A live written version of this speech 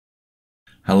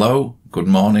Hello, good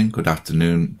morning, good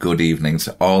afternoon, good evening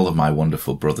to all of my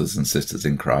wonderful brothers and sisters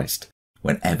in Christ,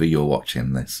 whenever you're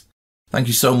watching this. Thank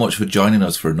you so much for joining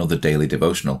us for another daily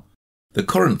devotional. The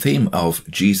current theme of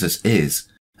Jesus Is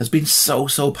has been so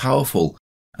powerful,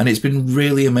 and it's been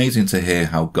really amazing to hear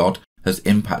how God has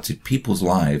impacted people's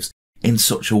lives in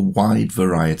such a wide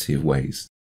variety of ways.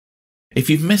 If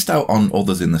you've missed out on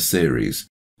others in the series,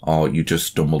 or you just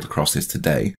stumbled across this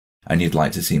today and you'd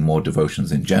like to see more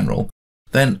devotions in general,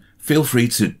 then feel free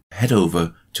to head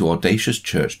over to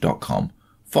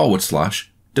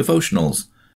audaciouschurch.com/devotionals,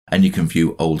 and you can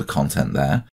view older content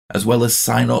there, as well as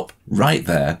sign up right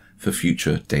there for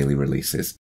future daily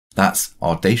releases. That's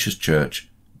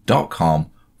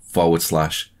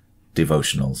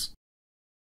audaciouschurch.com/devotionals.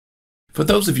 For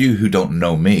those of you who don't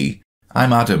know me,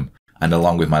 I'm Adam, and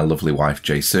along with my lovely wife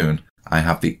Jason, I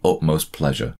have the utmost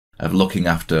pleasure of looking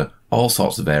after all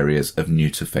sorts of areas of new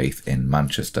to faith in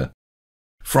Manchester.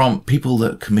 From people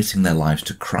that are committing their lives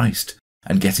to Christ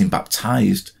and getting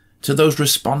baptized, to those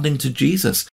responding to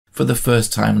Jesus for the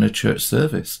first time in a church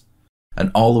service, and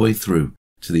all the way through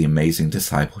to the amazing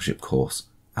discipleship course,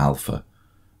 Alpha,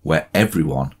 where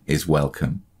everyone is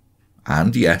welcome.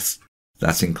 And yes,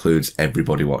 that includes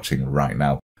everybody watching right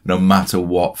now, no matter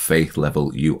what faith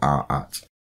level you are at.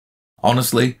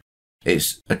 Honestly,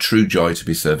 it's a true joy to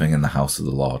be serving in the house of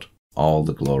the Lord. All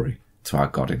the glory to our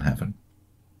God in heaven.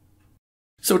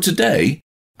 So today,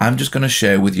 I'm just going to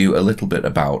share with you a little bit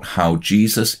about how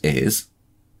Jesus is ...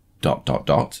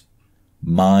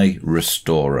 my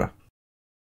restorer.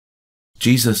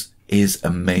 Jesus is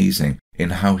amazing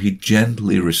in how he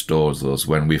gently restores us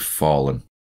when we've fallen.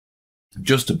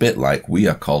 Just a bit like we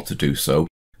are called to do so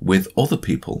with other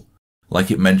people,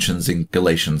 like it mentions in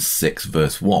Galatians 6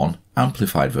 verse 1,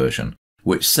 Amplified Version,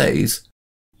 which says,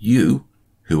 "You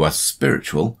who are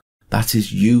spiritual, that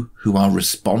is, you who are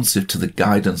responsive to the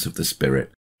guidance of the Spirit,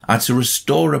 are to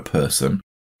restore a person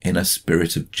in a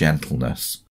spirit of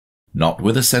gentleness, not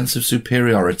with a sense of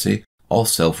superiority or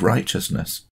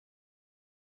self-righteousness."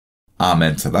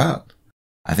 Amen to that.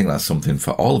 I think that's something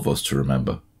for all of us to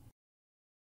remember.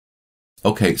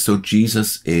 Okay, so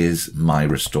Jesus is my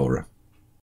restorer.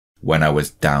 When I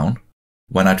was down,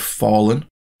 when I'd fallen,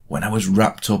 when I was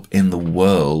wrapped up in the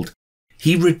world,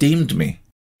 he redeemed me.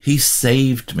 He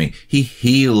saved me. He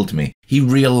healed me. He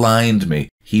realigned me.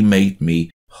 He made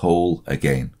me whole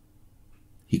again.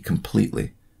 He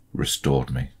completely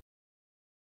restored me.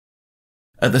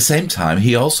 At the same time,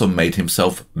 he also made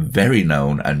himself very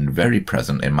known and very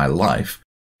present in my life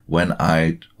when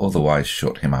I'd otherwise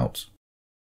shut him out.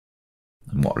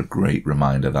 And what a great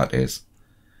reminder that is.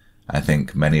 I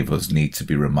think many of us need to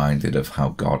be reminded of how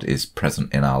God is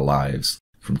present in our lives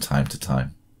from time to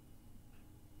time.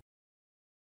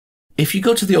 If you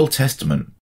go to the Old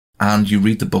Testament and you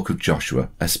read the book of Joshua,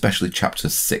 especially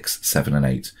chapters 6, 7 and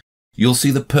 8, you'll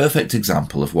see the perfect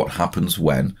example of what happens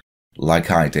when, like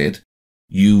I did,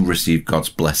 you receive God's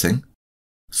blessing,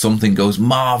 something goes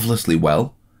marvellously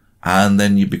well, and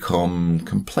then you become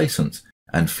complacent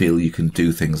and feel you can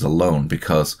do things alone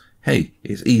because, hey,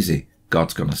 it's easy,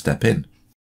 God's going to step in.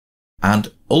 And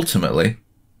ultimately,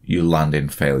 you land in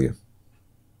failure.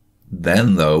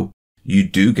 Then, though, you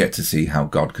do get to see how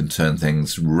God can turn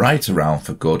things right around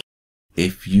for good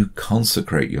if you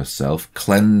consecrate yourself,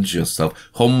 cleanse yourself,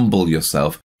 humble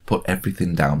yourself, put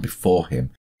everything down before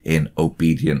him in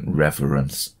obedient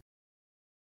reverence.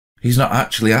 He's not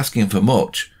actually asking for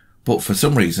much, but for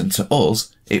some reason to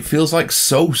us, it feels like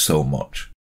so much.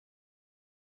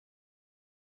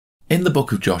 In the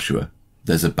book of Joshua,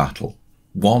 there's a battle,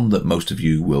 one that most of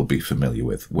you will be familiar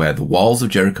with, where the walls of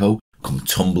Jericho come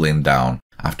tumbling down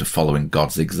after following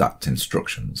God's exact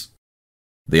instructions.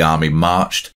 The army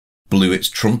marched, blew its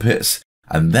trumpets,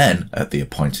 and then, at the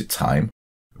appointed time,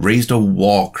 raised a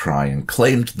war cry and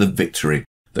claimed the victory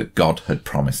that God had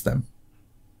promised them.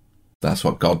 That's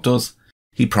what God does.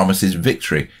 He promises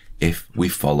victory if we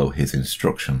follow his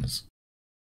instructions.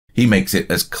 He makes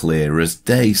it as clear as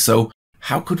day, so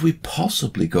how could we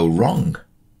possibly go wrong?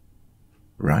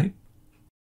 Right?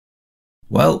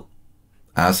 Well,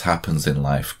 as happens in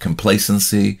life,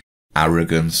 complacency,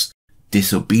 arrogance,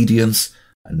 disobedience,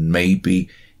 and maybe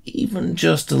even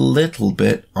just a little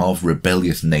bit of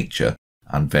rebellious nature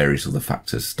and various other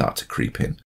factors start to creep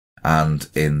in. And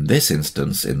in this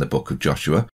instance, in the book of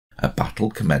Joshua, a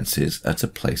battle commences at a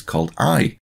place called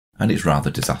Ai, and it's rather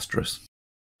disastrous.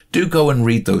 Do go and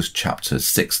read those chapters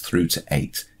 6 through to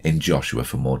 8 in Joshua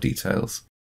for more details.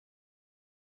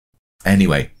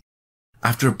 Anyway,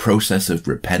 after a process of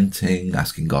repenting,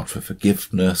 asking God for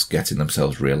forgiveness, getting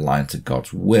themselves realigned to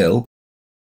God's will,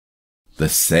 the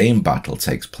same battle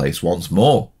takes place once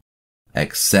more,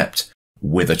 except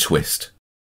with a twist.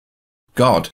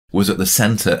 God was at the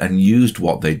centre and used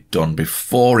what they'd done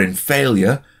before in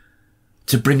failure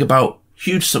to bring about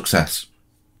huge success.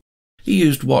 He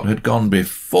used what had gone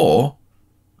before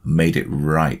and made it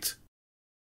right.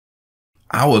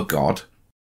 Our God,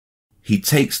 he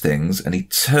takes things and he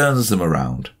turns them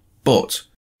around, but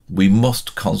we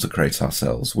must consecrate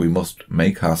ourselves. We must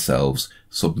make ourselves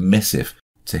submissive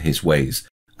to his ways,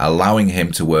 allowing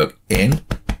him to work in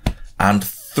and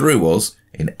through us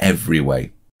in every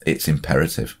way. It's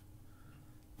imperative.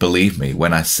 Believe me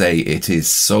when I say it is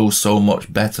so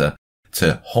much better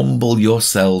to humble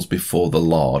yourselves before the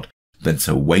Lord than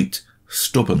to wait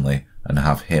stubbornly and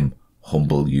have him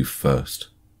humble you first.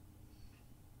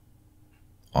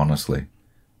 Honestly,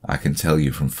 I can tell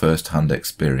you from first-hand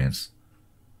experience,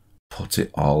 put it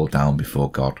all down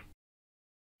before God.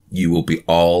 You will be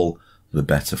all the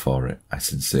better for it, I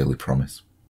sincerely promise.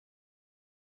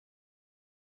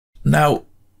 Now,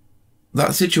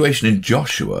 that situation in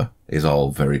Joshua is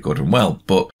all very good and well,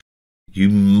 but you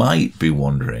might be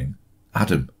wondering,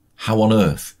 Adam, how on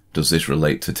earth does this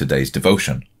relate to today's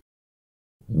devotion?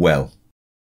 Well,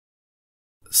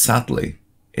 sadly,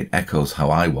 it echoes how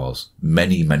I was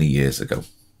many years ago.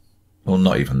 Well,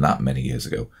 not even that many years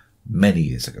ago. Many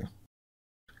years ago.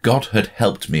 God had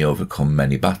helped me overcome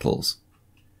many battles.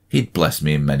 He'd blessed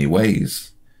me in many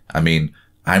ways. I mean,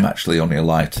 I'm actually only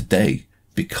alive today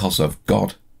because of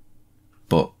God.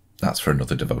 But that's for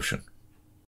another devotion.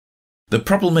 The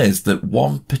problem is that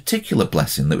one particular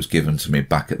blessing that was given to me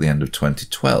back at the end of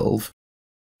 2012,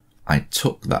 I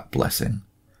took that blessing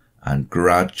and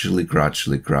gradually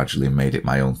made it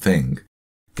my own thing,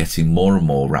 getting more and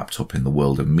more wrapped up in the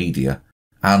world of media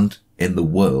and in the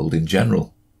world in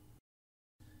general.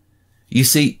 You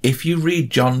see, if you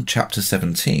read John chapter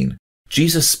 17,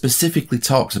 Jesus specifically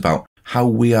talks about how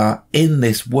we are in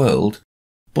this world,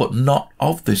 but not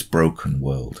of this broken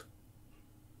world.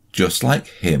 Just like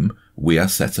him, we are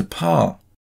set apart.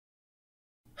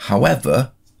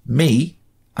 However,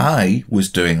 I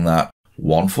was doing that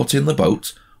 1 foot in the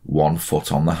boat, 1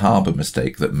 foot on the harbour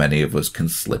mistake that many of us can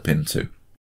slip into.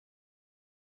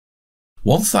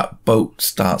 Once that boat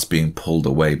starts being pulled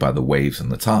away by the waves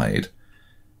and the tide,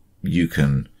 you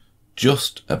can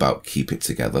just about keep it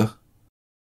together.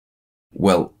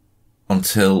 Well,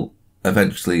 until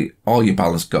eventually all your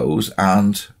balance goes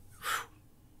and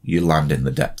you land in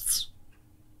the depths.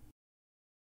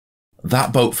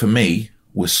 That boat for me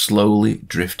was slowly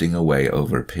drifting away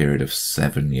over a period of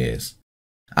 7 years.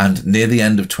 And near the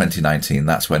end of 2019,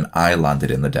 that's when I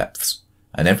landed in the depths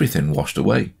and everything washed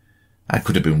away. I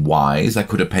could have been wise. I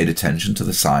could have paid attention to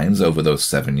the signs over those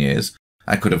 7 years.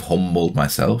 I could have humbled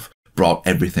myself, brought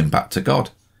everything back to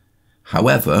God.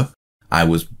 However, I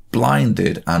was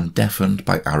blinded and deafened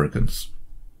by arrogance.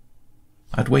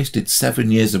 I'd wasted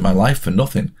 7 years of my life for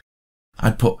nothing.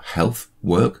 I'd put health,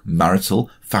 work, marital,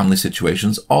 family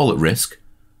situations all at risk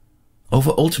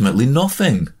over ultimately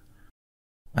nothing.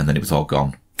 And then it was all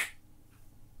gone.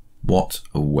 What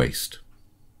a waste.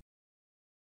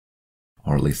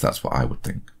 Or at least that's what I would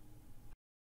think.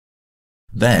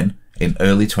 Then, in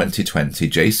early 2020,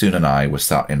 Jason and I were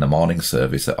sat in the morning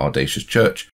service at Audacious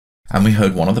Church, and we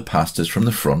heard one of the pastors from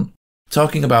the front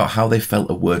talking about how they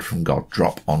felt a word from God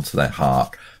drop onto their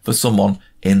heart for someone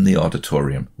in the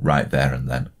auditorium right there and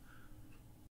then.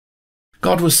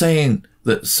 God was saying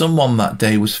that someone that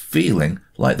day was feeling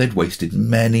like they'd wasted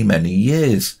many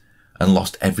years and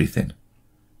lost everything.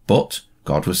 But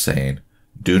God was saying,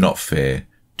 do not fear,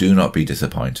 do not be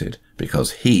disappointed,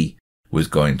 because he was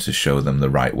going to show them the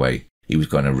right way. He was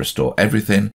going to restore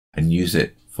everything and use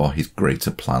it for his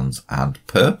greater plans and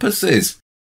purposes.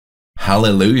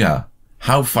 Hallelujah.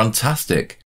 How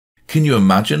fantastic. Can you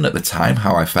imagine at the time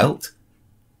how I felt?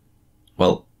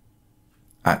 Well,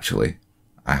 actually,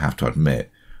 I have to admit,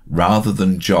 rather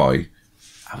than joy,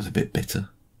 I was a bit bitter.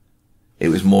 It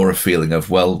was more a feeling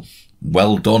of, well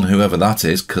done, whoever that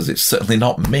is, because it's certainly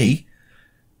not me.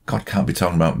 God can't be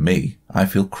talking about me. I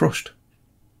feel crushed.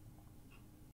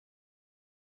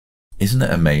 Isn't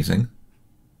it amazing?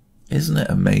 Isn't it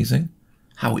amazing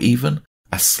how even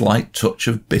a slight touch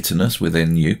of bitterness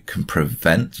within you can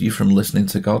prevent you from listening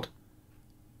to God?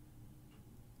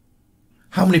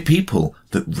 How many people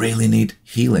that really need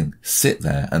healing sit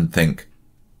there and think,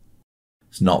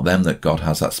 it's not them that God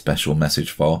has that special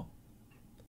message for?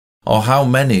 Or how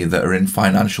many that are in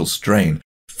financial strain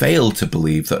fail to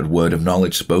believe that a word of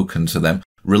knowledge spoken to them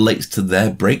relates to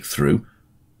their breakthrough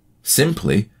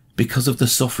simply because of the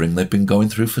suffering they've been going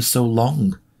through for so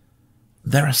long?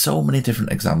 There are so many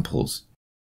different examples.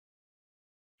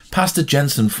 Pastor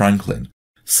Jensen Franklin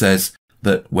says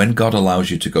that when God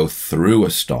allows you to go through a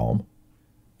storm,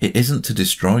 it isn't to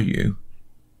destroy you.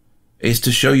 It's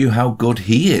to show you how good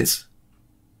he is.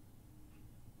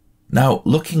 Now,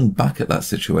 looking back at that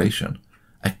situation,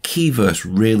 a key verse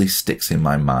really sticks in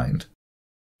my mind.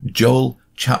 Joel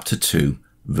chapter 2,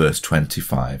 verse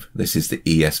 25. This is the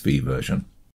ESV version.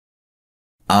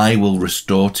 I will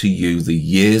restore to you the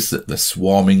years that the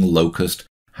swarming locust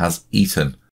has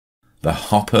eaten, the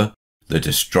hopper, the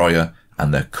destroyer,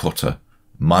 and the cutter,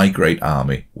 my great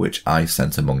army, which I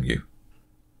sent among you.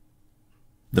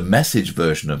 The Message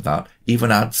version of that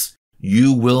even adds,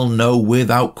 you will know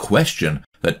without question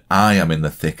that I am in the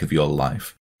thick of your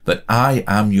life, that I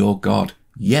am your God.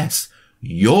 Yes,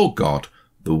 your God,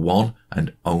 the one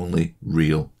and only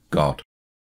real God.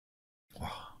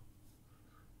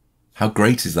 How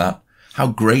great is that? How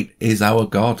great is our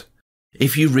God?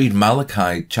 If you read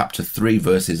Malachi chapter 3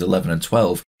 verses 11 and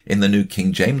 12 in the New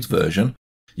King James Version,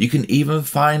 you can even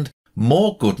find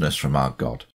more goodness from our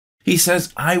God. He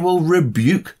says, I will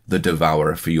rebuke the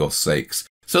devourer for your sakes,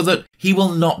 so that he will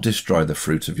not destroy the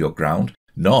fruit of your ground,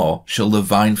 nor shall the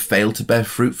vine fail to bear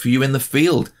fruit for you in the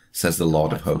field, says the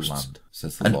Lord of hosts.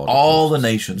 And all the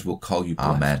nations will call you blessed.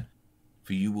 Amen.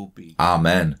 For you will be.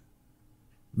 Amen.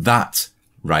 That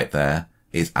right there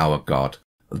is our God.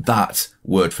 That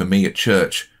word for me at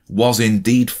church was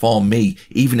indeed for me,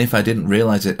 even if I didn't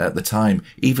realize it at the time,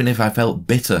 even if I felt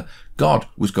bitter. God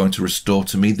was going to restore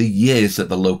to me the years that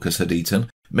the locust had eaten,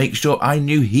 make sure I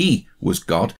knew he was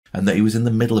God and that he was in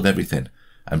the middle of everything,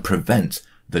 and prevent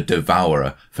the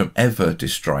devourer from ever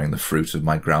destroying the fruit of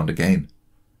my ground again.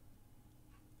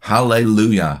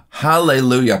 Hallelujah!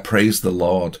 Hallelujah! Praise the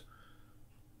Lord.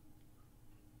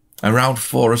 Around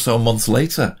 4 or so months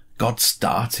later, God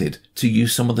started to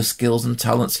use some of the skills and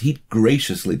talents he'd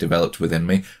graciously developed within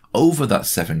me over that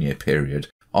 7-year period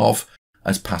of,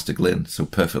 as Pastor Glynn so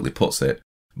perfectly puts it,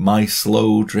 my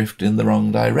slow drift in the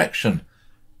wrong direction.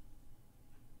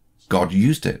 God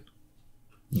used it.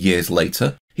 Years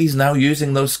later, he's now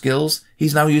using those skills.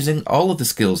 He's now using all of the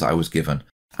skills I was given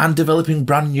and developing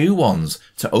brand new ones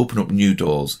to open up new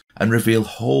doors and reveal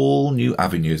whole new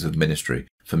avenues of ministry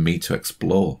for me to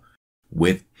explore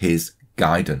with his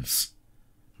guidance.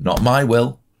 Not my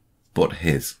will, but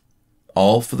his.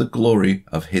 All for the glory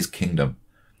of his kingdom,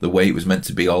 the way it was meant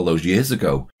to be all those years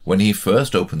ago when he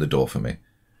first opened the door for me.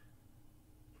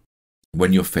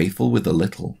 When you're faithful with the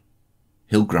little,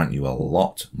 he'll grant you a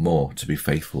lot more to be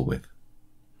faithful with.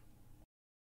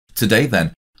 Today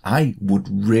then, I would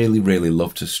really, really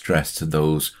love to stress to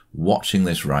those watching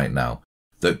this right now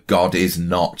that God is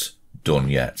not done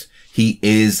yet. He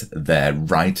is there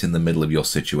right in the middle of your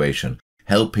situation,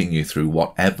 helping you through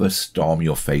whatever storm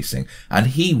you're facing. And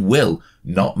he will,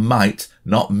 not might,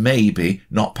 not maybe,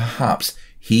 not perhaps,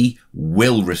 he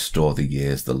will restore the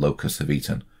years the locusts have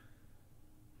eaten.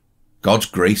 God's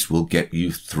grace will get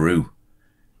you through.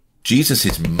 Jesus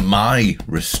is my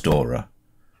restorer,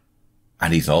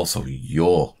 and he's also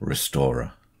your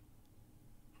restorer.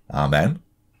 Amen.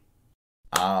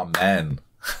 Amen.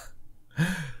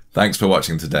 Thanks for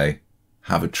watching today.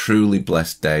 Have a truly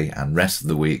blessed day and rest of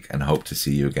the week, and hope to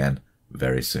see you again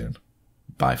very soon.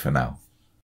 Bye for now.